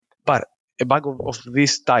a bug of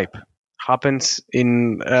this type happens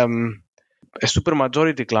in a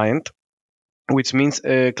supermajority client, which means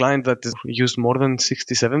a client that is used more than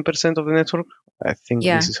 67% of the network. I think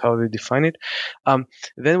this is how they define it.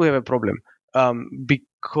 Then we have a problem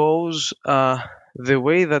because the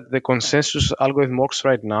way that the consensus algorithm works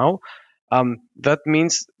right now, that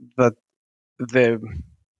means that they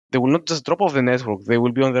will not just drop off the network. They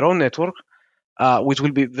will be on their own network, which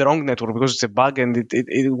will be the wrong network because it's a bug and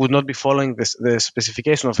it would not be following the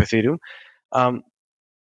specification of Ethereum.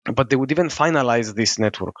 But they would even finalize this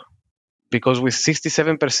network because with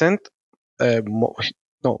 67%, more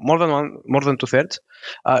than 2/3,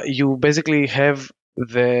 you basically have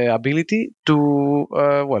the ability to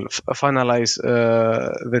finalize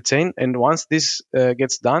the chain. And once this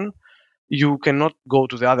gets done, you cannot go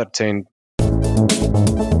to the other chain.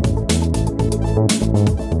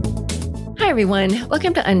 Hi, everyone.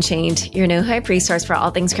 Welcome to Unchained, your no-hype resource for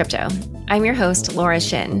all things crypto. I'm your host, Laura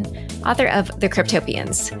Shin, author of The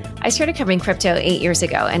Cryptopians. I started covering crypto 8 years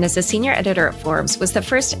ago, and as a senior editor at Forbes, was the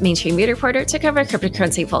first mainstream media reporter to cover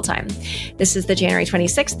cryptocurrency full-time. This is the January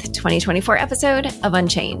 26th, 2024 episode of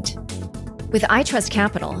Unchained. With iTrust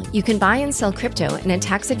Capital, you can buy and sell crypto in a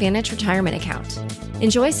tax-advantaged retirement account.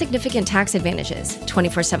 Enjoy significant tax advantages,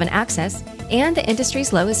 24/7 access, and the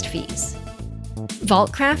industry's lowest fees.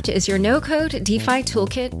 Vaultcraft is your no-code DeFi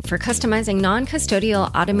toolkit for customizing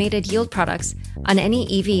non-custodial automated yield products on any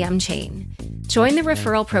EVM chain. Join the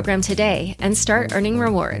referral program today and start earning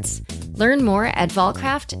rewards. Learn more at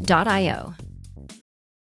vaultcraft.io.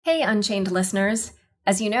 Hey, Unchained listeners.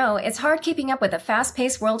 As you know, it's hard keeping up with the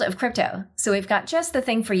fast-paced world of crypto, so we've got just the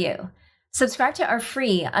thing for you. Subscribe to our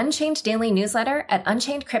free Unchained daily newsletter at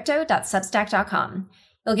unchainedcrypto.substack.com.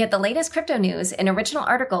 You'll get the latest crypto news and original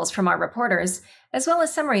articles from our reporters, as well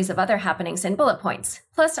as summaries of other happenings and bullet points,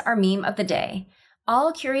 plus our meme of the day,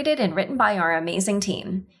 all curated and written by our amazing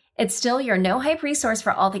team. It's still your no-hype resource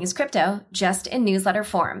for all things crypto, just in newsletter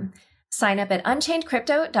form. Sign up at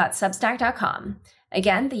unchainedcrypto.substack.com.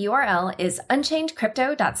 Again, the URL is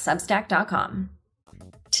unchainedcrypto.substack.com.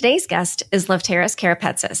 Today's guest is Lefteris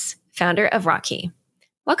Karapetsis, founder of Rocky.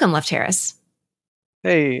 Welcome, Lefteris.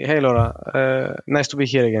 Hey, Laura. Nice to be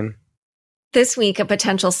here again. This week, a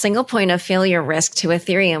potential single point of failure risk to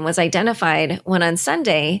Ethereum was identified when on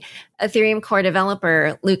Sunday, Ethereum core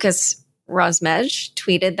developer Lucas Rosmej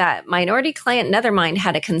tweeted that minority client Nethermind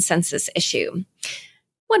had a consensus issue.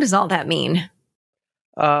 What does all that mean?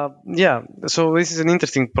 So this is an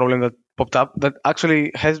interesting problem that popped up that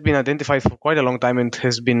actually has been identified for quite a long time and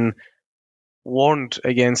has been warned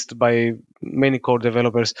against by many core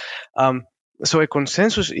developers. So a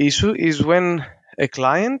consensus issue is when a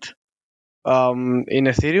client in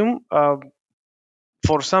Ethereum,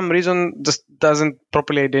 for some reason, just doesn't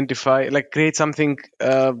properly identify, create something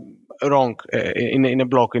wrong in a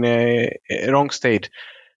block, in a wrong state.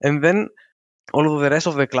 And then all of the rest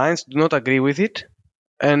of the clients do not agree with it.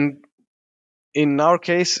 And in our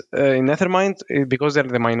case, in Nethermind, because they're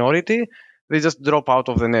the minority, they just drop out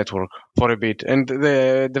of the network for a bit. And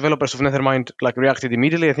the developers of Nethermind reacted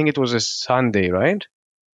immediately. I think it was a Sunday, right?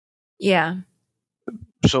 Yeah.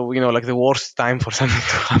 So, the worst time for something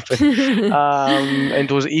to happen. And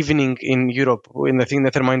it was evening in Europe. And I think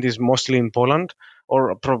Nethermind is mostly in Poland,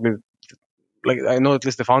 or probably, I know at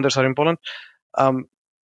least the founders are in Poland.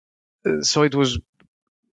 So it was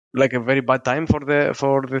a very bad time for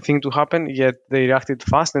the thing to happen. Yet they reacted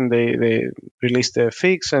fast and they released a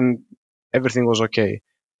fix and everything was okay.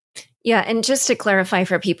 Yeah. And just to clarify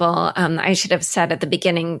for people, I should have said at the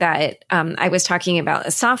beginning that I was talking about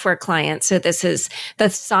a software client. So this is the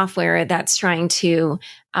software that's trying to,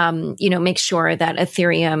 make sure that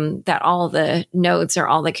Ethereum, that all the nodes or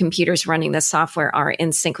all the computers running the software are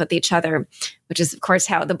in sync with each other, which is, of course,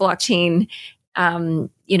 how the blockchain,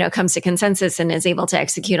 comes to consensus and is able to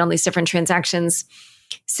execute all these different transactions.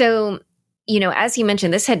 So, as you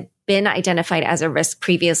mentioned, this had been identified as a risk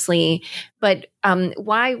previously, but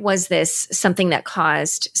why was this something that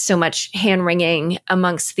caused so much hand-wringing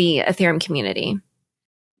amongst the Ethereum community?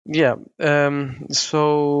 Yeah.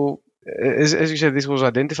 So, as you said, this was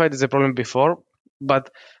identified as a problem before, but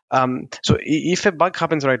so if a bug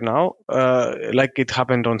happens right now, like it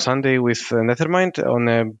happened on Sunday with Nethermind on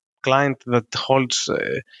a client that holds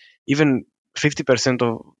even 50%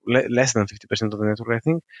 of less than 50% of the network, I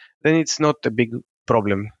think, then it's not a big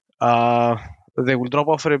problem. They will drop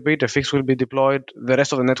off for a bit, a fix will be deployed, the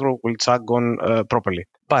rest of the network will chug on properly.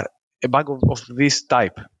 But a bug of this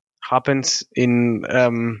type happens in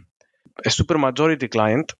a supermajority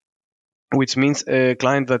client, which means a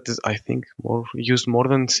client that is, I think, used more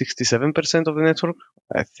than 67% of the network.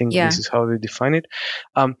 I think this is how they define it.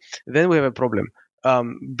 Then we have a problem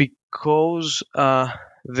because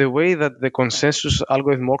the way that the consensus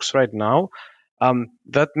algorithm works right now,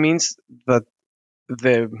 that means that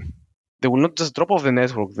they will not just drop off the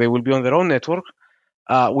network; they will be on their own network,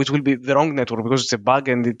 which will be the wrong network because it's a bug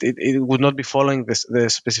and it would not be following the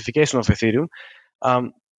specification of Ethereum.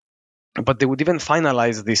 But they would even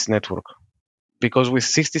finalize this network because with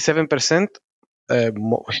 67%,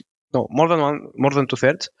 more than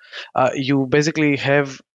 2/3, you basically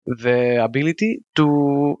have the ability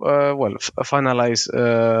to finalize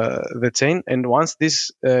the chain. And once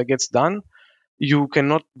this gets done, you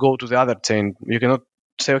cannot go to the other chain. You cannot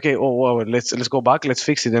say, okay, let's go back, let's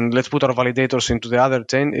fix it, and let's put our validators into the other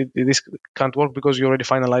chain. This can't work because you already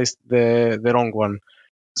finalized the wrong one.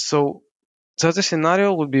 So such a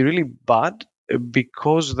scenario would be really bad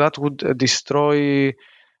because that would destroy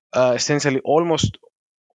essentially almost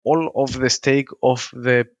all of the stake of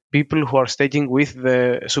the people who are staking with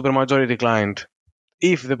the supermajority client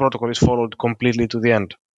if the protocol is followed completely to the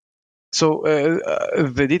end. So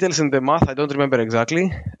the details and the math I don't remember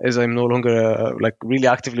exactly, as I'm no longer really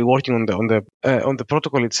actively working on the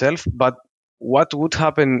protocol itself. But what would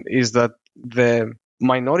happen is that the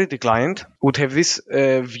minority client would have this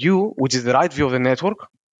view, which is the right view of the network,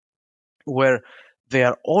 where they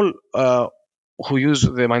are all who use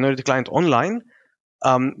the minority client online,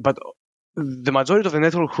 but the majority of the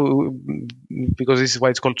network, because this is why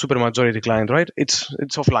it's called supermajority client, right? It's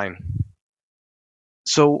offline.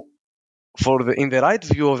 So in the right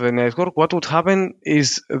view of the network, what would happen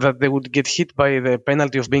is that they would get hit by the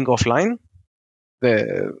penalty of being offline.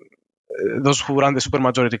 Those who run the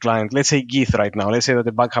supermajority client, let's say GETH right now, let's say that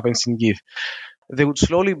the bug happens in GETH, they would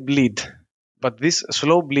slowly bleed. But this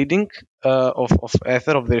slow bleeding of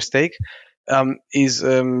Ether, of their stake, is,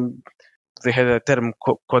 they had a term,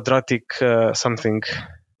 quadratic something.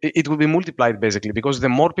 It will be multiplied basically, because the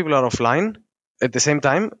more people are offline at the same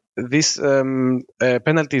time, this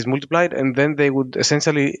penalty is multiplied, and then they would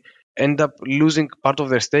essentially end up losing part of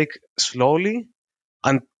their stake slowly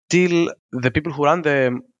until the people who run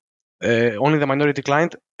only the minority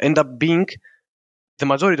client end up being the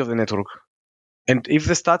majority of the network. And if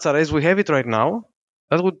the stats are as we have it right now,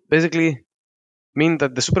 that would basically mean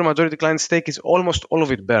that the supermajority client stake is almost all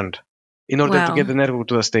of it burned in order to get the network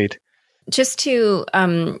to the state. Just to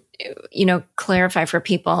clarify for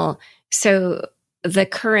people, so the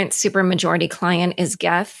current supermajority client is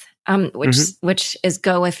Geth, which is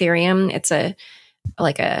Go Ethereum. It's a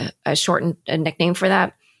shortened nickname for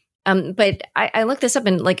that. But I looked this up,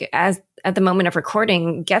 and as at the moment of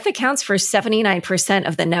recording, Geth accounts for 79%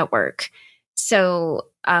 of the network. So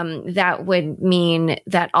that would mean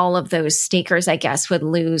that all of those stakers, I guess, would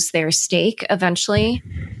lose their stake eventually.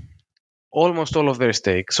 Almost all of their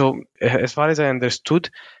stake. So as far as I understood,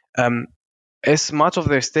 as much of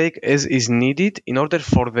their stake as is needed in order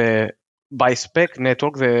for the by spec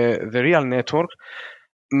network, the real network,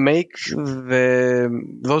 make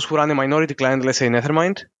those who run a minority client, let's say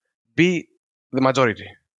Nethermind, be the majority.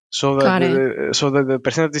 So that the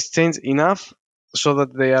percentages change enough so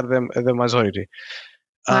that they are the majority.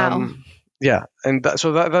 Wow. Yeah, and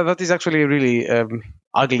that is actually a really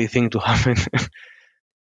ugly thing to happen.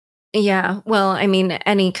 Yeah, well, I mean,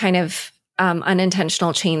 any kind of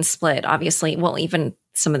unintentional chain split, obviously, well, even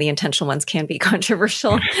some of the intentional ones can be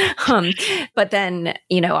controversial. But then,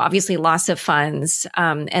 obviously loss of funds.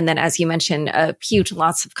 And then, as you mentioned, a huge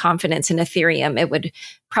loss of confidence in Ethereum. It would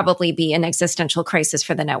probably be an existential crisis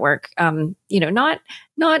for the network.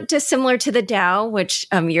 Not dissimilar to the DAO, which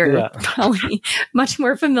you're probably much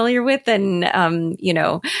more familiar with than,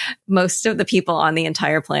 most of the people on the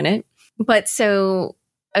entire planet. But so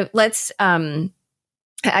let's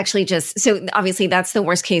so obviously that's the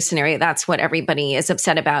worst case scenario. That's what everybody is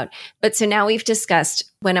upset about. But so now we've discussed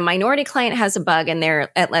when a minority client has a bug and they're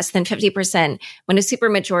at less than 50%, when a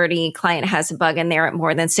supermajority client has a bug and they're at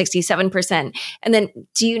more than 67%. And then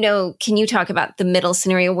can you talk about the middle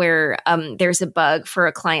scenario where there's a bug for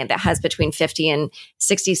a client that has between 50 and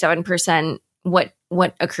 67%? What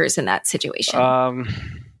occurs in that situation?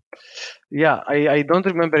 Yeah, I don't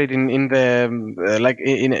remember it in the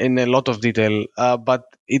in a lot of detail, but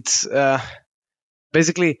it's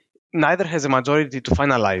basically neither has a majority to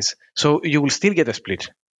finalize. So you will still get a split,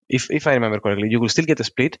 if I remember correctly. You will still get a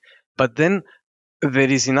split, but then there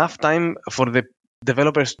is enough time for the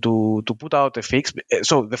developers to put out a fix.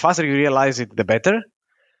 So the faster you realize it, the better.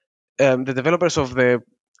 The developers of the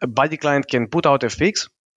body client can put out a fix,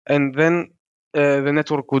 and then the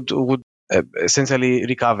network would essentially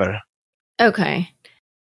recover. Okay.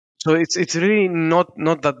 So it's really not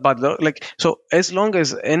that bad. Like, so as long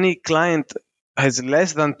as any client has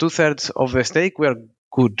less than 2/3 of the stake, we are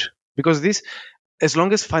good, because this, as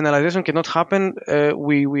long as finalization cannot happen,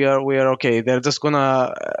 we are okay. They're just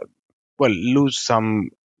gonna lose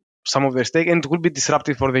some of their stake, and it will be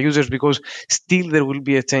disruptive for the users, because still there will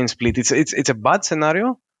be a chain split. It's a bad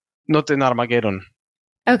scenario, not an Armageddon.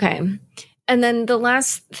 Okay. And then the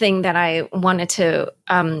last thing that I wanted to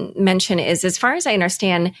mention is, as far as I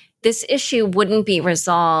understand, this issue wouldn't be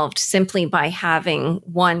resolved simply by having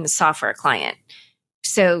one software client.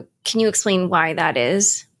 So can you explain why that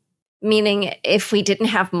is? Meaning, if we didn't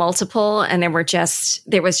have multiple and there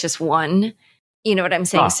was just one, you know what I'm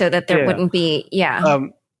saying? So that there wouldn't be, yeah,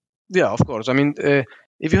 of course. I mean,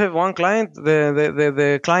 if you have one client,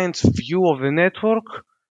 the client's view of the network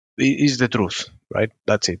is the truth, right?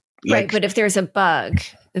 That's it. Right, but if there's a bug,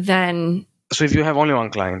 then... So if you have only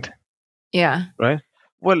one client... Yeah. Right?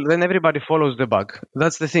 Well, then everybody follows the bug.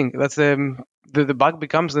 That's the thing. That's the bug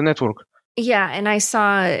becomes the network. Yeah, and I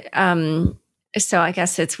saw... so I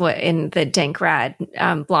guess it's what in the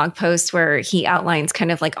Dankrad blog post where he outlines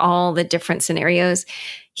kind of like all the different scenarios.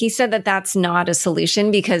 He said that that's not a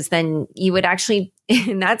solution, because then you would actually,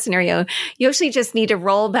 in that scenario, you actually just need to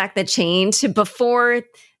roll back the chain to before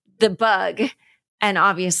the bug. And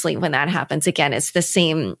obviously when that happens, again, it's the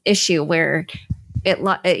same issue where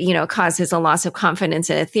it causes a loss of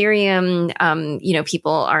confidence in Ethereum.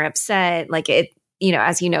 People are upset, like it,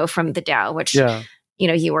 as you know, from the DAO, which... Yeah.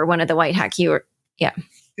 You were one of the white hack.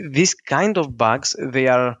 This kind of bugs, they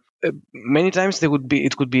are many times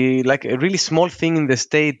it could be like a really small thing in the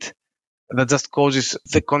state that just causes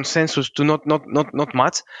the consensus to not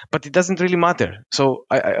match, but it doesn't really matter. So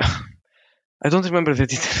I don't remember the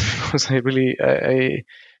details, because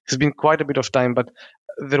it's been quite a bit of time, but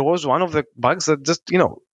there was one of the bugs that just,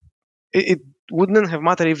 it wouldn't have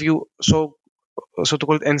mattered if you so to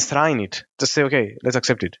call it enshrine it. Just say, okay, let's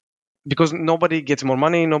accept it. Because nobody gets more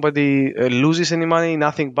money, nobody loses any money,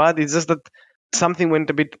 nothing bad. It's just that something went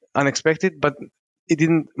a bit unexpected, but it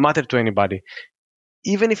didn't matter to anybody.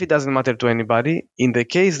 Even if it doesn't matter to anybody, in the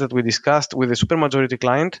case that we discussed with the supermajority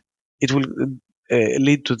client, it will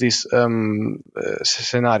lead to this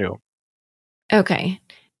scenario. Okay.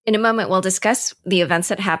 In a moment, we'll discuss the events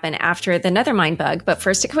that happen after the Nethermind bug, but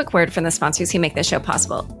first, a quick word from the sponsors who make this show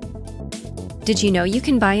possible. Did you know you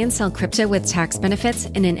can buy and sell crypto with tax benefits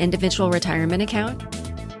in an individual retirement account?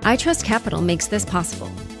 iTrust Capital makes this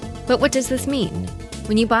possible. But what does this mean?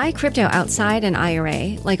 When you buy crypto outside an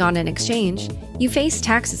IRA, like on an exchange, you face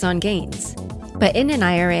taxes on gains. But in an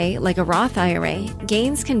IRA, like a Roth IRA,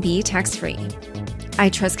 gains can be tax-free.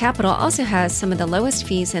 iTrust Capital also has some of the lowest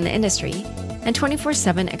fees in the industry and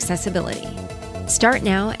 24/7 accessibility. Start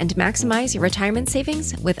now and maximize your retirement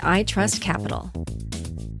savings with iTrust Capital.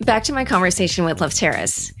 Back to my conversation with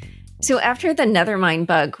Lefteris. So after the Nethermind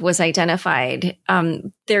bug was identified,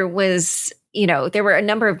 there were a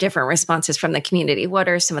number of different responses from the community. What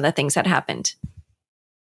are some of the things that happened?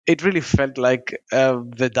 It really felt like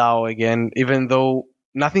the DAO again, even though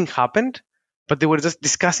nothing happened, but they were just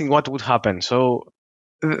discussing what would happen. So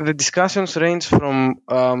the discussions range from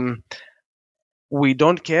we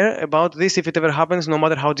don't care about this if it ever happens, no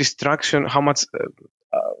matter how much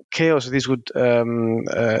chaos this would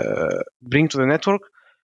bring to the network.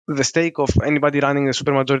 The stake of anybody running a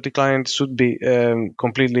supermajority client should be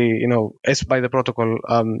completely, as by the protocol,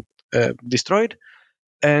 destroyed,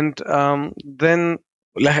 and then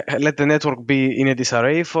let the network be in a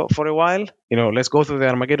disarray for a while. Let's go through the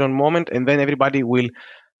Armageddon moment, and then everybody will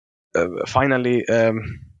finally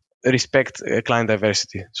respect client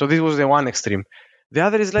diversity. So this was the one extreme. The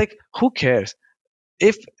other is like, who cares?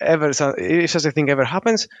 If such a thing ever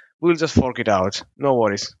happens, we'll just fork it out. No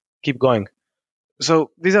worries. Keep going.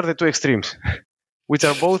 So these are the two extremes, which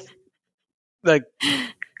are both like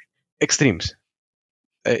extremes,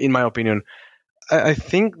 in my opinion. I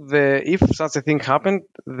think if such a thing happened,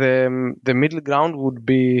 the middle ground would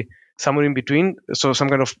be somewhere in between. So some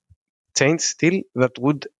kind of change still that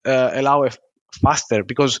would allow a faster,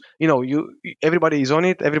 because everybody is on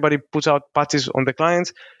it. Everybody puts out patches on the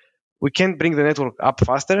clients. We can't bring the network up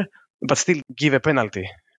faster, but still give a penalty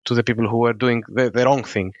to the people who are doing the wrong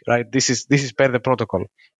thing, right? This is per the protocol.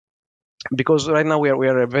 Because right now we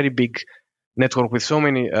are a very big network with so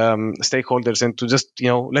many stakeholders, and to just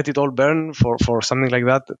let it all burn for something like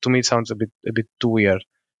that, to me it sounds a bit too weird.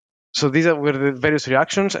 So these were the various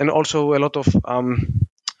reactions, and also a lot of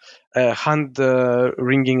hand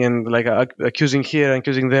wringing and like accusing here and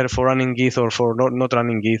accusing there for running ETH or for not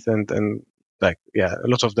running ETH, and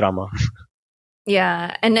lots of drama.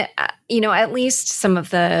 Yeah, and at least some of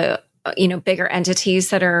the bigger entities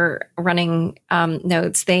that are running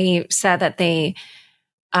nodes, they said that they,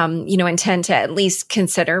 intend to at least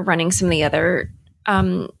consider running some of the other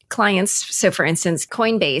clients. So, for instance,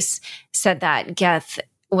 Coinbase said that Geth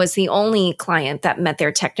was the only client that met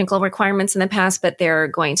their technical requirements in the past, but they're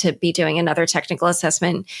going to be doing another technical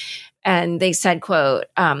assessment. And they said, quote,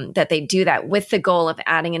 that they do that with the goal of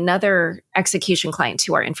adding another execution client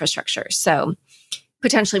to our infrastructure. So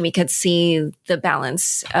potentially we could see the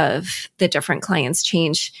balance of the different clients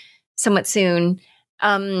change somewhat soon.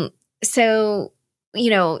 So,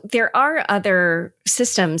 there are other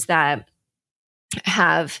systems that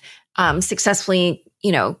have successfully,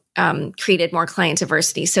 created more client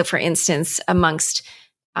diversity. So for instance, amongst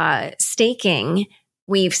staking,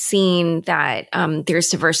 we've seen that there's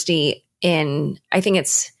diversity in, I think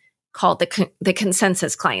it's called the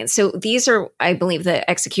consensus clients. So these are, I believe, the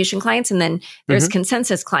execution clients, and then there's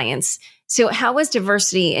consensus clients. So how was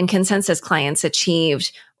diversity in consensus clients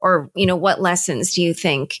achieved, or what lessons do you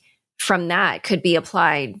think from that could be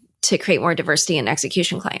applied to create more diversity in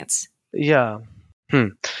execution clients? Yeah.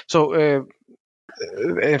 So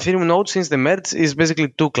Ethereum node, since the merge, is basically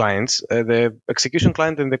two clients, the execution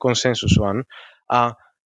client and the consensus one.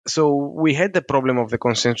 So we had the problem of the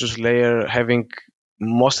consensus layer having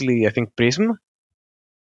mostly, I think, Prism.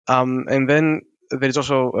 And then there is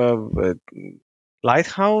also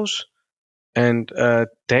Lighthouse and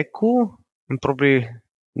Teku and probably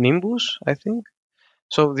Nimbus, I think.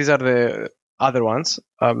 So these are the other ones.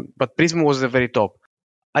 But Prism was the very top.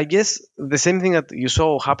 I guess the same thing that you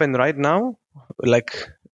saw happen right now, like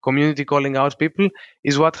community calling out people,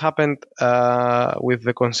 is what happened with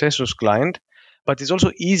the consensus client. But it's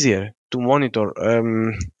also easier to monitor,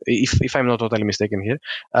 if I'm not totally mistaken here,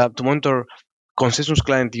 to monitor consensus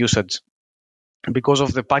client usage because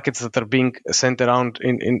of the packets that are being sent around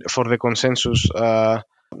for the consensus.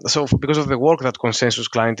 So because of the work that consensus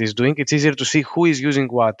client is doing, it's easier to see who is using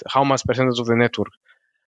what, how much percentage of the network.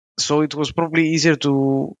 So it was probably easier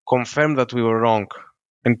to confirm that we were wrong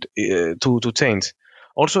and to change.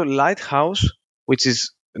 Also, Lighthouse, which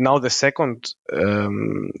is now the second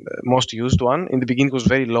most used one, in the beginning was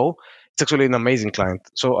very low. It's actually an amazing client.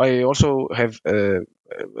 So I also have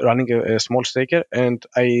running a small staker, and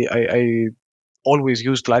I always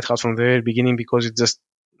used Lighthouse from the very beginning because it's just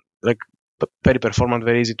like very performant,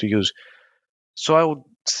 very easy to use. So I would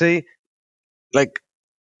say, like,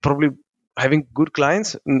 probably having good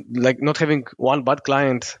clients, like not having one bad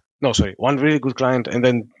client, one really good client, and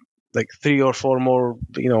then like 3 or 4 more,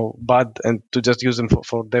 bad, and to just use them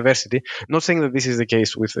for diversity. Not saying that this is the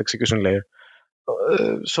case with execution layer.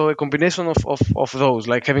 So a combination of those,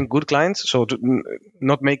 like having good clients, so to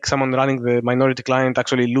not make someone running the minority client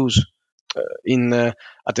actually lose in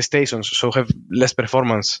attestations, so have less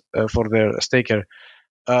performance for their staker,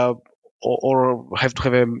 or have to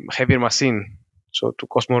have a heavier machine, so to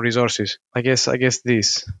cost more resources. I guess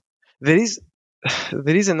this. There is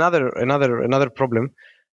another problem.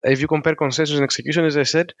 If you compare consensus and execution, as I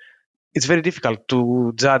said, it's very difficult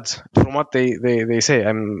to judge from what they say.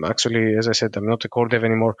 I'm actually, as I said, I'm not a core dev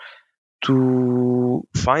anymore, to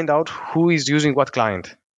find out who is using what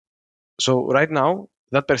client. So right now,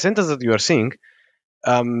 that percentage that you are seeing,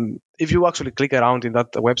 if you actually click around in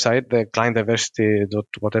that website, the client diversity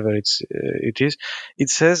whatever it is, it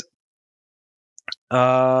says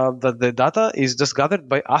that the data is just gathered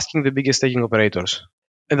by asking the biggest staking operators,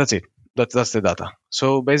 and that's it. That's the data.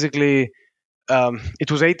 So basically,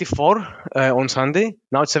 it was 84 on Sunday.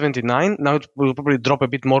 Now it's 79. Now it will probably drop a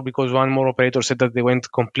bit more because one more operator said that they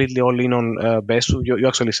went completely all in on Besu. You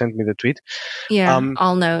actually sent me the tweet. Yeah,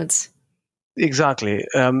 all nodes. Exactly.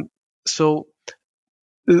 So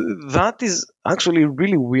that is actually a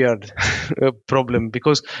really weird problem,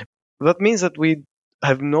 because that means that we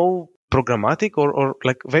have no programmatic or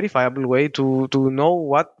like verifiable way to know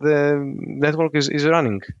what the network is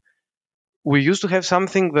running. We used to have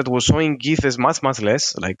something that was showing ETH as much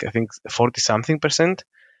less, like I think 40-something%.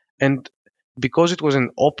 And because it was an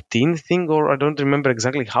opt-in thing, or I don't remember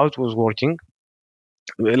exactly how it was working,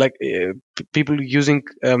 like people using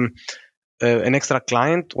an extra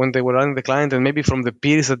client when they were running the client, and maybe from the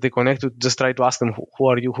peers that they connected, just try to ask them, who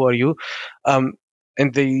are you?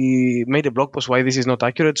 And they made a blog post why this is not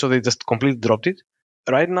accurate, so they just completely dropped it.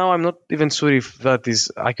 Right now, I'm not even sure if that is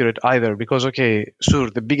accurate either, because, okay, sure,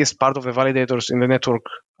 the biggest part of the validators in the network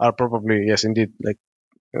are probably, yes, indeed, like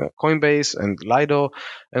Coinbase and Lido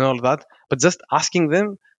and all that. But just asking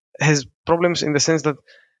them has problems in the sense that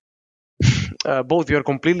both you are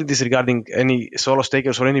completely disregarding any solo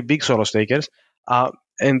stakers or any big solo stakers,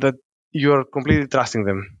 and that you are completely trusting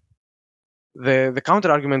them. The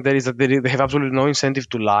counter argument there is that they have absolutely no incentive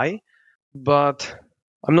to lie. but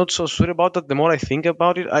I'm not so sure about that. The more I think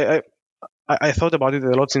about it, I thought about it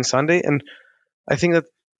a lot since Sunday, and I think that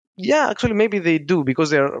yeah, actually maybe they do because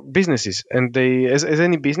they are businesses, and they as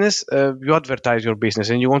any business, you advertise your business,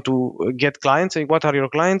 and you want to get clients. And what are your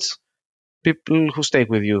clients? People who stake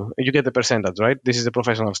with you. You get the percentage, right? This is the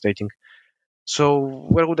professional staking. So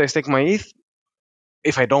where would I stake my ETH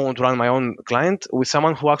if I don't want to run my own client with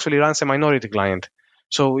someone who actually runs a minority client?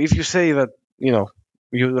 So if you say that you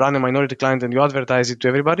run a minority client and you advertise it to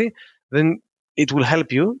everybody, then it will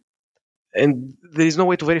help you, and there is no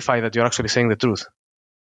way to verify that you're actually saying the truth.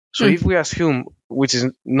 So if we assume, which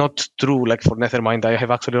is not true, like for Nethermind, I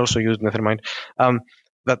have actually also used Nethermind,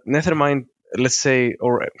 that Nethermind, let's say,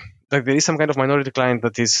 or like there is some kind of minority client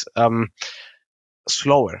that is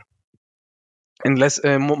slower and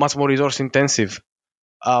much more resource intensive,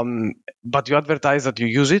 but you advertise that you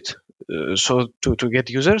use it, so to get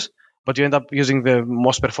users, but you end up using the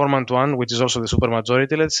most performant one, which is also the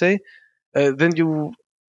supermajority, let's say, then you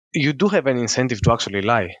do have an incentive to actually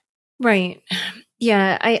lie. Right.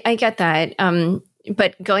 Yeah, I get that.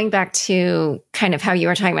 But going back to kind of how you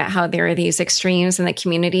were talking about how there are these extremes in the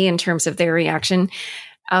community in terms of their reaction,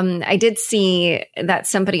 I did see that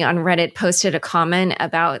somebody on Reddit posted a comment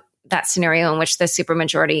about that scenario in which the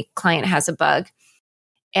supermajority client has a bug.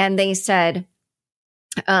 And they said,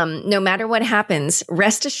 no matter what happens,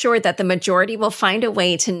 rest assured that the majority will find a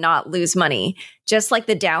way to not lose money, just like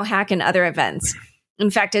the DAO hack and other events. In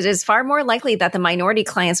fact, it is far more likely that the minority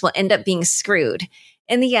clients will end up being screwed.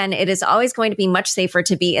 In the end, it is always going to be much safer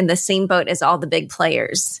to be in the same boat as all the big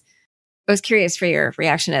players. I was curious for your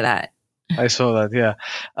reaction to that. I saw that,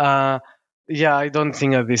 yeah. Yeah, I don't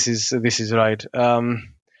think that this is right.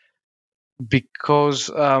 Because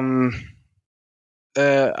I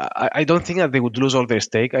don't think that they would lose all their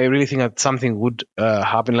stake. I really think that something would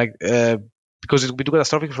happen, because it would be too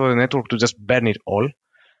catastrophic for the network to just burn it all.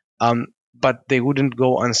 But they wouldn't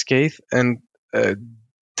go unscathed, and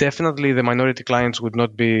definitely the minority clients would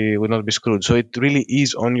not be screwed. So it really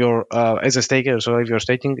is on your as a staker. So if you're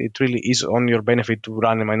staking, it really is on your benefit to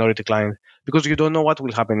run a minority client, because you don't know what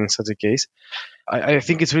will happen in such a case. I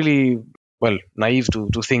think it's really naive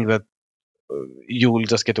to think that you will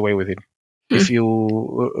just get away with it. If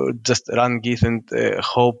you just run Gith and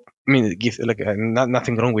hope. I mean, Gith,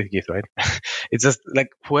 nothing wrong with Gith, right? It's just like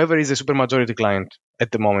whoever is a supermajority client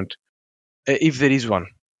at the moment, if there is one,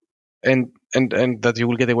 and that you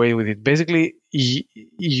will get away with it. Basically,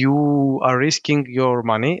 you are risking your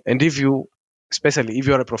money, and especially if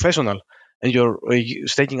you're a professional and you're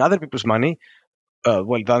staking other people's money,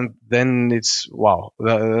 then it's wow.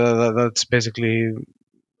 That's basically,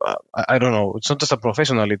 I don't know. It's not just a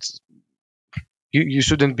professional. It's you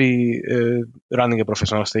shouldn't be running a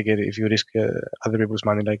professional staker if you risk other people's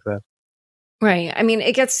money like that. Right. I mean,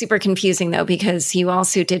 it gets super confusing though, because you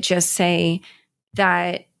also did just say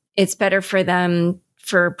that it's better for them,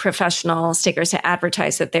 for professional stakers, to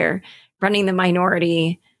advertise that they're running the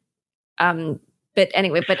minority. But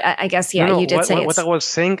anyway, I guess, yeah, you did say what I was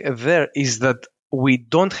saying there is that we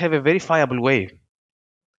don't have a verifiable way.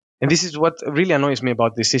 And this is what really annoys me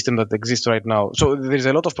about the system that exists right now. So there's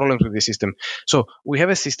a lot of problems with this system. So we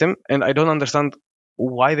have a system, and I don't understand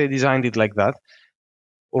why they designed it like that,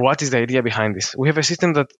 or what is the idea behind this. We have a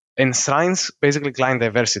system that enshrines basically client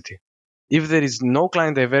diversity. If there is no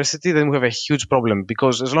client diversity, then we have a huge problem,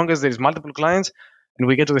 because as long as there is multiple clients and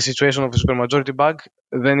we get to the situation of a supermajority bug,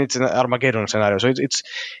 then it's an Armageddon scenario. So it's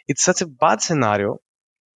such a bad scenario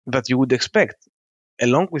that you would expect,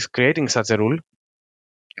 along with creating such a rule,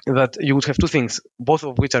 that you would have two things, both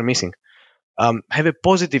of which are missing. Have a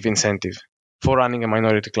positive incentive for running a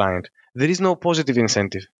minority client. There is no positive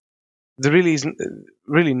incentive. There really is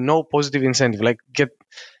really no positive incentive. Like get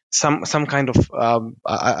some kind of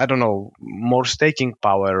I don't know, more staking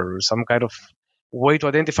power, or some kind of way to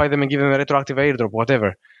identify them and give them a retroactive airdrop,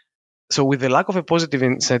 whatever. So with the lack of a positive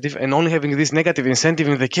incentive and only having this negative incentive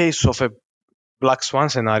in the case of a black swan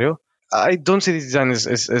scenario, I don't see this design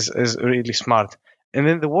as really smart. And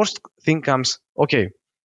then the worst thing comes, okay,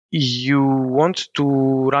 you want to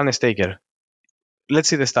run a staker. Let's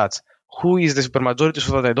see the stats. Who is the supermajority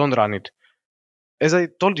so that I don't run it? As I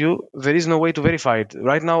told you, there is no way to verify it.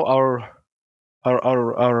 Right now, our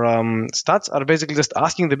stats are basically just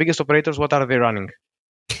asking the biggest operators what are they running.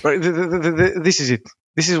 Right? This is it.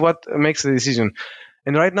 This is what makes the decision.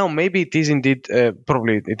 And right now, maybe it is indeed,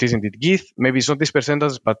 probably it is indeed Gith. Maybe it's not this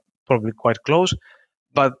percentage, but probably quite close.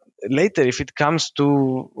 But later, if it comes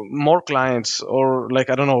to more clients, or like,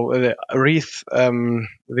 I don't know, Wreath,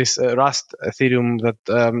 this Rust Ethereum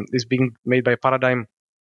that is being made by Paradigm,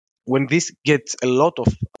 when this gets a lot of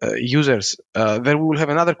users, then we will have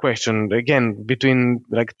another question again between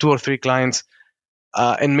like 2 or 3 clients.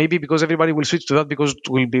 And maybe because everybody will switch to that because it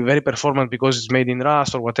will be very performant because it's made in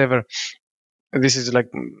Rust or whatever. This is like,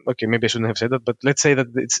 okay, maybe I shouldn't have said that, but let's say that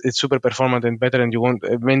it's super performant and better, and you want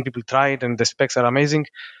many people try it, and the specs are amazing.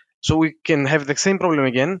 So we can have the same problem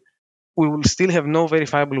again. We will still have no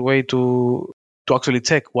verifiable way to actually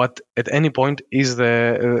check what at any point is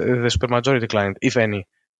the supermajority client, if any.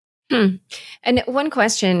 And one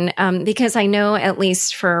question, because I know at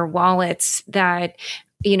least for wallets that,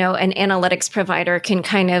 an analytics provider can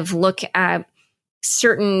kind of look at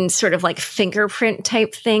certain sort of like fingerprint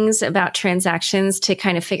type things about transactions to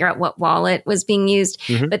kind of figure out what wallet was being used.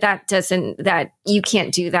 Mm-hmm. But that you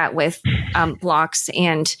can't do that with blocks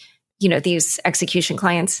and, these execution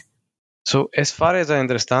clients. So as far as I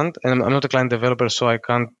understand, and I'm not a client developer, so I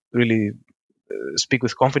can't really speak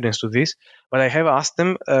with confidence to this, but I have asked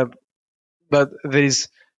them, but there is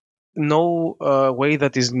no way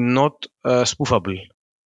that is not spoofable.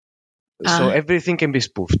 So everything can be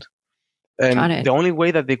spoofed. And the only way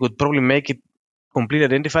that they could probably make it completely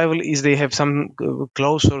identifiable is they have some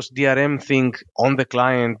closed source DRM thing on the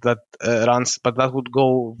client that runs, but that would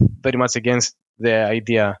go very much against the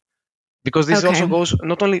idea. Because this also goes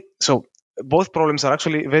not only... So both problems are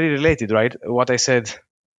actually very related, right? What I said,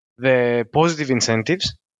 the positive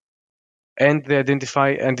incentives and the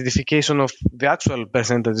identification of the actual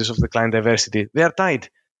percentages of the client diversity. They are tied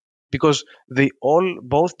because they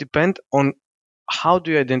both depend on how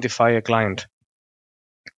do you identify a client,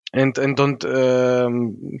 and don't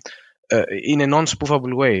in a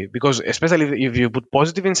non-spoofable way. Because especially if you put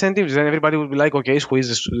positive incentives, then everybody will be like, okay, who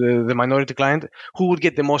is the minority client? Who would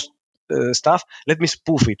get the most stuff? Let me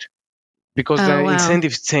spoof it, because the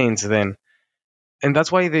incentives change then, and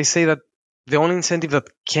that's why they say that the only incentive that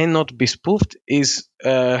cannot be spoofed is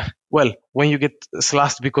when you get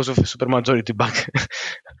slashed because of a supermajority bug.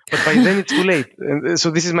 But by then it's too late. And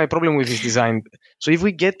so this is my problem with this design. So if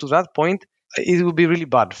we get to that point, it will be really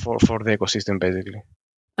bad for the ecosystem, basically.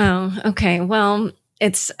 Oh, okay. Well,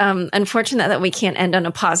 it's unfortunate that we can't end on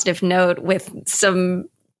a positive note with some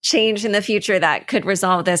change in the future that could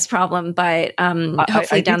resolve this problem. But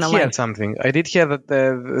hopefully down the line. I did hear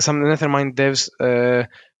that some Nethermind devs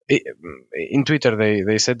in Twitter,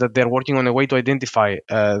 they said that they're working on a way to identify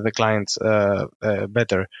the clients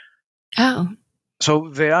better. Oh.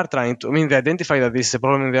 So they are trying to, they identify that this is a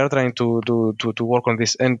problem, and they are trying to work on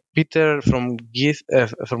this. And Peter from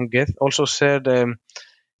Geth also shared a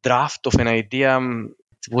draft of an idea.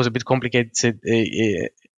 It was a bit complicated, a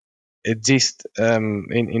gist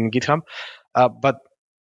in GitHub, but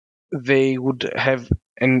they would have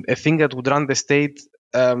a thing that would run the state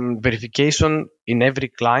verification in every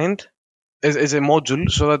client as a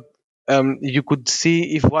module, so that you could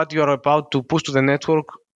see if what you are about to push to the network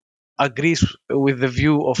agrees with the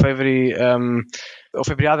view of every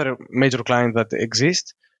other major client that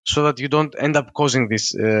exists, so that you don't end up causing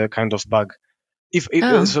this kind of bug.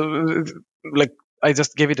 I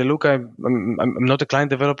just gave it a look. I'm not a client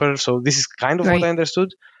developer, so this is kind of what I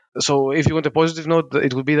understood. So if you want a positive note,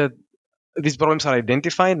 it would be that these problems are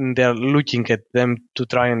identified and they are looking at them to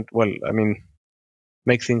try and,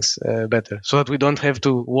 make things better, so that we don't have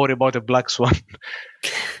to worry about a black swan.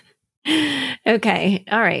 Okay.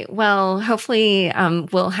 All right. Well, hopefully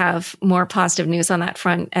we'll have more positive news on that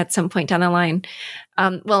front at some point down the line.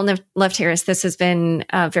 Lefteris, this has been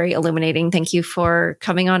very illuminating. Thank you for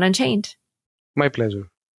coming on Unchained. My pleasure.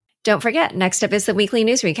 Don't forget, next up is the weekly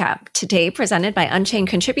news recap, today presented by Unchained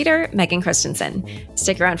contributor Megan Christensen.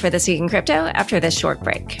 Stick around for This Week in Crypto after this short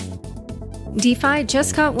break. DeFi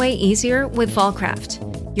just got way easier with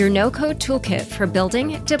Volcraft, your no-code toolkit for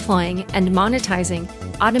building, deploying, and monetizing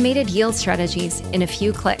automated yield strategies in a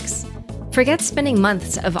few clicks. Forget spending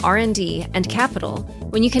months of R&D and capital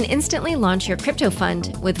when you can instantly launch your crypto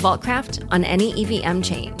fund with Volcraft on any EVM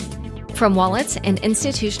chain. From wallets and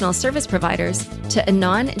institutional service providers to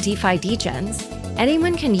anon DeFi degens,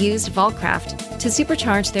 anyone can use Volcraft to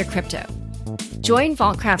supercharge their crypto. Join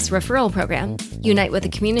Volcraft's referral program, unite with the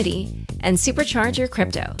community, and supercharge your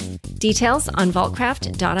crypto. Details on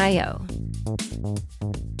vaultcraft.io.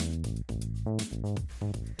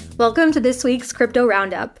 Welcome to this week's Crypto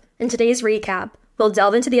Roundup. In today's recap, we'll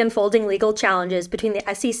delve into the unfolding legal challenges between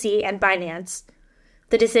the SEC and Binance,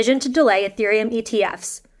 the decision to delay Ethereum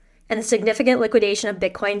ETFs, and the significant liquidation of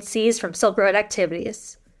Bitcoin seized from Silk Road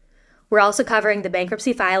activities. We're also covering the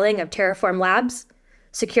bankruptcy filing of Terraform Labs,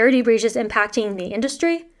 security breaches impacting the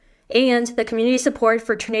industry, and the community support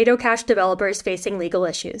for Tornado Cash developers facing legal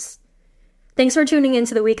issues. Thanks for tuning in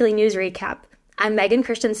to the weekly news recap. I'm Megan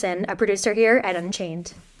Christensen, a producer here at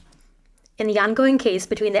Unchained. In the ongoing case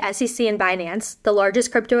between the SEC and Binance, the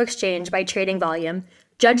largest crypto exchange by trading volume,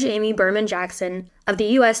 Judge Amy Berman Jackson of the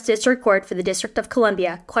U.S. District Court for the District of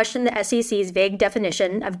Columbia questioned the SEC's vague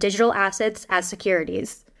definition of digital assets as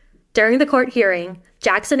securities. During the court hearing,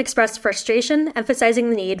 Jackson expressed frustration, emphasizing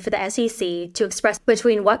the need for the SEC to express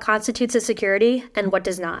between what constitutes a security and what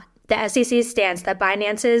does not. The SEC's stance that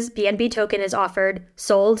Binance's BNB token is offered,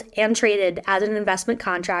 sold, and traded as an investment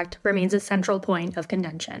contract remains a central point of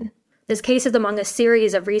contention. This case is among a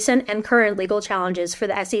series of recent and current legal challenges for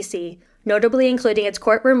the SEC, notably including its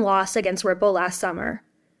courtroom loss against Ripple last summer.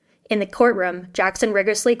 In the courtroom, Jackson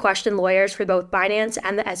rigorously questioned lawyers for both Binance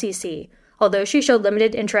and the SEC, although she showed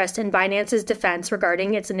limited interest in Binance's defense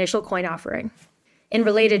regarding its initial coin offering. In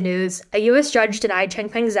related news, a U.S. judge denied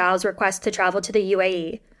Changpeng Zhao's request to travel to the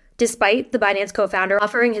UAE, despite the Binance co-founder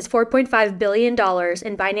offering his $4.5 billion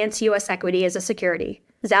in Binance U.S. equity as a security.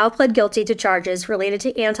 Zhao pled guilty to charges related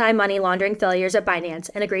to anti-money laundering failures at Binance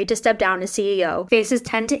and agreed to step down as CEO, faces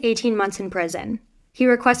 10 to 18 months in prison. He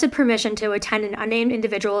requested permission to attend an unnamed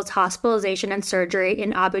individual's hospitalization and surgery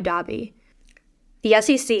in Abu Dhabi. The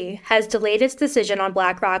SEC has delayed its decision on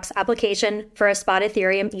BlackRock's application for a spot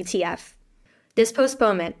Ethereum ETF. This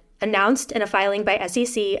postponement, announced in a filing by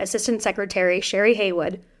SEC Assistant Secretary Sherry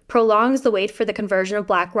Haywood, prolongs the wait for the conversion of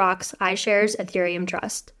BlackRock's iShares Ethereum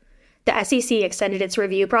Trust. The SEC extended its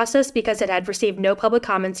review process because it had received no public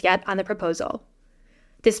comments yet on the proposal.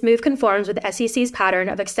 This move conforms with the SEC's pattern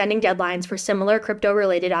of extending deadlines for similar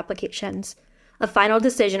crypto-related applications. A final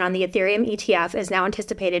decision on the Ethereum ETF is now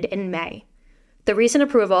anticipated in May. The recent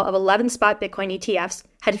approval of 11 spot Bitcoin ETFs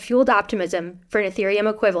had fueled optimism for an Ethereum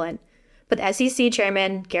equivalent, but the SEC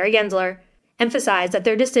Chairman Gary Gensler emphasized that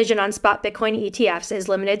their decision on spot Bitcoin ETFs is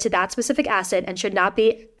limited to that specific asset and should not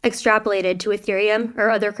be extrapolated to Ethereum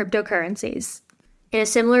or other cryptocurrencies. In a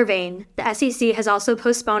similar vein, the SEC has also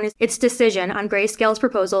postponed its decision on Grayscale's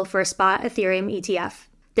proposal for a spot Ethereum ETF.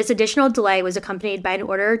 This additional delay was accompanied by an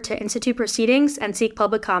order to institute proceedings and seek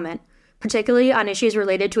public comment, particularly on issues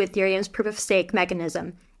related to Ethereum's proof-of-stake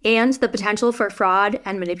mechanism and the potential for fraud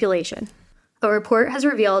and manipulation. A report has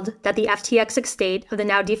revealed that the FTX estate of the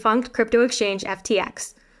now defunct crypto exchange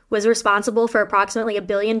FTX was responsible for approximately $1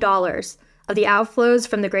 billion of the outflows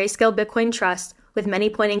from the Grayscale Bitcoin Trust, with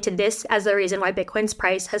many pointing to this as the reason why Bitcoin's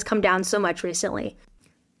price has come down so much recently,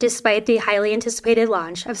 despite the highly anticipated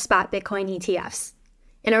launch of spot Bitcoin ETFs.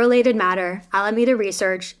 In a related matter, Alameda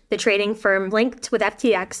Research, the trading firm linked with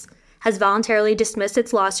FTX, has voluntarily dismissed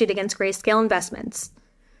its lawsuit against Grayscale Investments.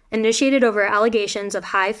 Initiated over allegations of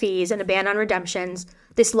high fees and a ban on redemptions,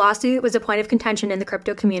 this lawsuit was a point of contention in the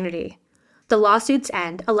crypto community. The lawsuit's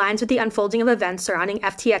end aligns with the unfolding of events surrounding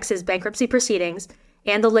FTX's bankruptcy proceedings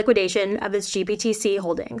and the liquidation of its GBTC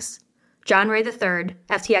holdings. John Ray III,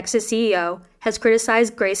 FTX's CEO, has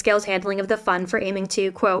criticized Grayscale's handling of the fund for aiming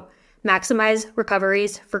to, quote, maximize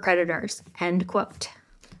recoveries for creditors, end quote.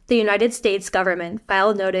 The United States government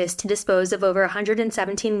filed notice to dispose of over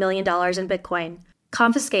 $117 million in Bitcoin,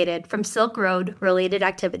 confiscated from Silk Road-related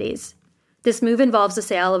activities. This move involves the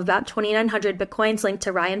sale of about 2,900 Bitcoins linked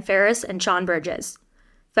to Ryan Ferris and Sean Bridges.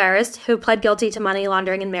 Ferris, who pled guilty to money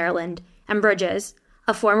laundering in Maryland, and Bridges,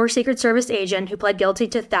 a former Secret Service agent who pled guilty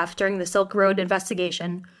to theft during the Silk Road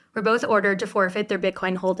investigation, were both ordered to forfeit their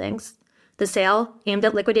Bitcoin holdings. The sale, aimed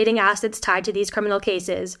at liquidating assets tied to these criminal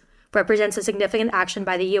cases, represents a significant action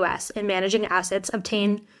by the U.S. in managing assets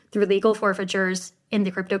obtained through legal forfeitures in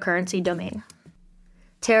the cryptocurrency domain.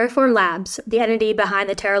 Terraform Labs, the entity behind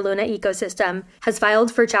the Terra Luna ecosystem, has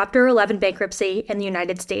filed for Chapter 11 bankruptcy in the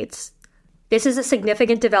United States. This is a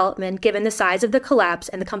significant development given the size of the collapse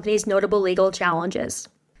and the company's notable legal challenges.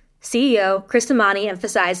 CEO Chris Amani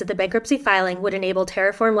emphasized that the bankruptcy filing would enable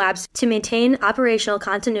Terraform Labs to maintain operational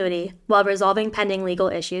continuity while resolving pending legal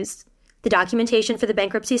issues. The documentation for the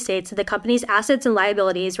bankruptcy states that the company's assets and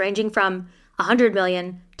liabilities ranging from $100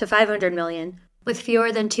 million to $500 million, with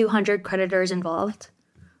fewer than 200 creditors involved.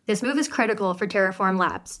 This move is critical for Terraform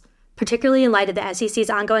Labs, particularly in light of the SEC's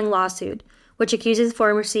ongoing lawsuit, which accuses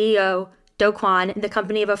former CEO Do Kwon and the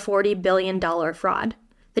company of a $40 billion fraud.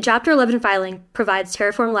 The Chapter 11 filing provides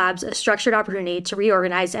Terraform Labs a structured opportunity to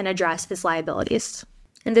reorganize and address its liabilities.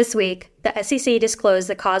 And this week, the SEC disclosed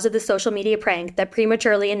the cause of the social media prank that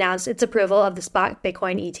prematurely announced its approval of the spot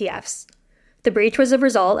Bitcoin ETFs. The breach was a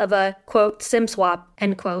result of a, quote, SIM swap,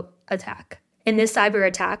 end quote, attack. In this cyber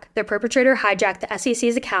attack, the perpetrator hijacked the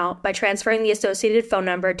SEC's account by transferring the associated phone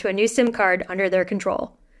number to a new SIM card under their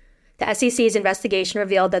control. The SEC's investigation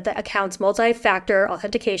revealed that the account's multi-factor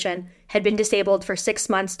authentication had been disabled for 6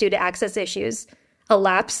 months due to access issues, a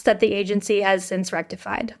lapse that the agency has since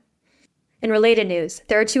rectified. In related news,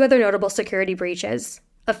 there are 2 other notable security breaches.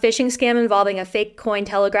 A phishing scam involving a fake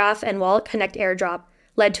Cointelegraph and Wallet Connect airdrop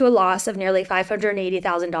led to a loss of nearly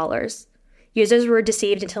 $580,000. Users were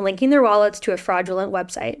deceived into linking their wallets to a fraudulent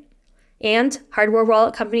website. And hardware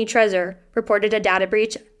wallet company Trezor reported a data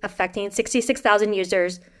breach affecting 66,000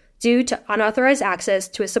 users due to unauthorized access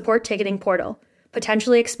to a support ticketing portal,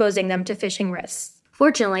 potentially exposing them to phishing risks.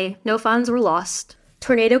 Fortunately, no funds were lost.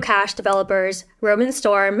 Tornado Cash developers Roman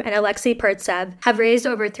Storm and Alexei Pertsev have raised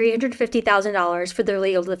over $350,000 for their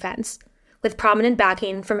legal defense, with prominent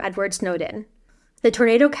backing from Edward Snowden. The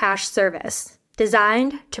Tornado Cash service,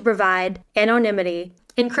 designed to provide anonymity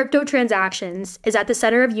in crypto transactions, is at the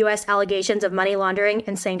center of U.S. allegations of money laundering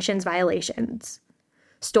and sanctions violations.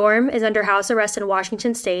 Storm is under house arrest in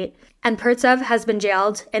Washington state, and Pertsev has been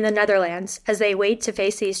jailed in the Netherlands as they wait to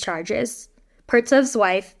face these charges. Pertsev's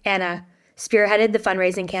wife, Anna, spearheaded the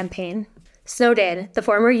fundraising campaign. Snowden, the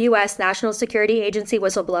former U.S. National Security Agency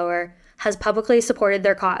whistleblower, has publicly supported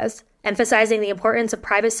their cause, emphasizing the importance of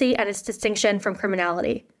privacy and its distinction from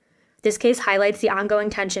criminality. This case highlights the ongoing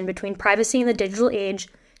tension between privacy in the digital age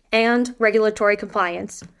and regulatory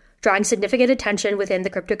compliance, drawing significant attention within the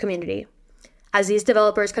crypto community. As these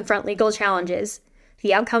developers confront legal challenges,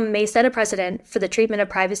 the outcome may set a precedent for the treatment of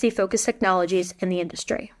privacy-focused technologies in the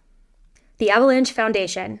industry. The Avalanche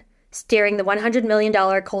Foundation, steering the $100 million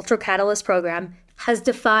Cultural Catalyst program, has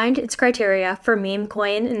defined its criteria for meme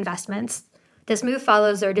coin investments. This move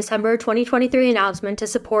follows their December 2023 announcement to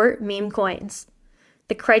support meme coins.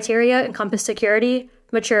 The criteria encompass security,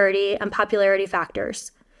 maturity, and popularity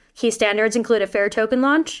factors. Key standards include a fair token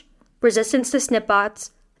launch, resistance to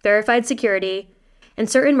snipbots, verified security, and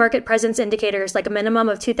certain market presence indicators like a minimum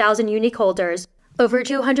of 2,000 unique holders, over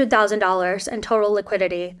 $200,000 in total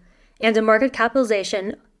liquidity, and a market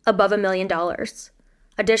capitalization above $1 million.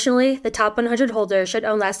 Additionally, the top 100 holders should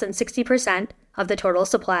own less than 60% of the total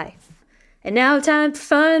supply. And now time for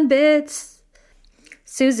fun bits.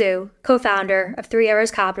 Suzu, co-founder of Three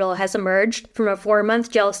Arrows Capital, has emerged from a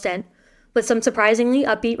 4-month jail stint with some surprisingly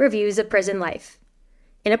upbeat reviews of prison life.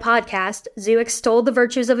 In a podcast, Zhu extolled the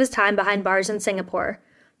virtues of his time behind bars in Singapore,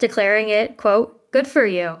 declaring it, quote, good for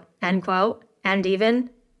you, end quote, and even,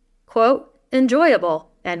 quote, enjoyable,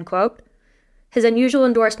 end quote. His unusual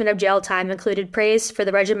endorsement of jail time included praise for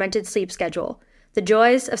the regimented sleep schedule, the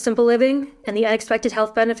joys of simple living, and the unexpected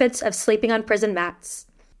health benefits of sleeping on prison mats.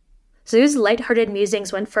 Zhu's lighthearted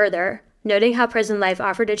musings went further, noting how prison life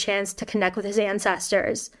offered a chance to connect with his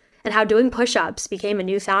ancestors, and how doing push-ups became a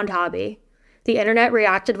newfound hobby. The internet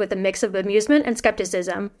reacted with a mix of amusement and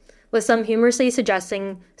skepticism, with some humorously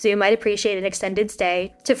suggesting Zhu might appreciate an extended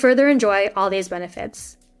stay to further enjoy all these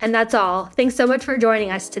benefits. And that's all. Thanks so much for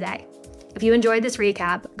joining us today. If you enjoyed this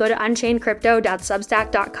recap, go to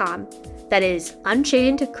unchainedcrypto.substack.com. That is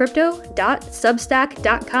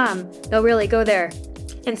unchainedcrypto.substack.com. No, really, go there.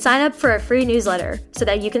 And sign up for a free newsletter so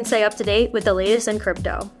that you can stay up to date with the latest in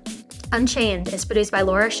crypto. Unchained is produced by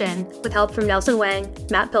Laura Shin with help from Nelson Wang,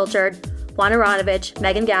 Matt Pilchard, Juan Aronovich,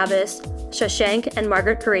 Megan Gavis, Shashank, and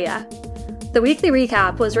Margaret Correa. The weekly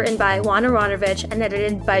recap was written by Juan Aronovich and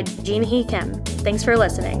edited by Jean Hee Kim. Thanks for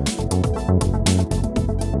listening.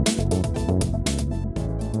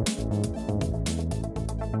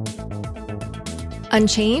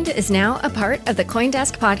 Unchained is now a part of the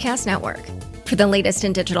CoinDesk Podcast Network. For the latest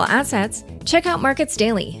in digital assets, check out Markets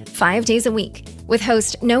Daily, 5 days a week, with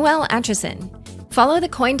host Noel Atchison. Follow the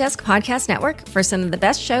CoinDesk Podcast Network for some of the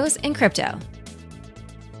best shows in crypto.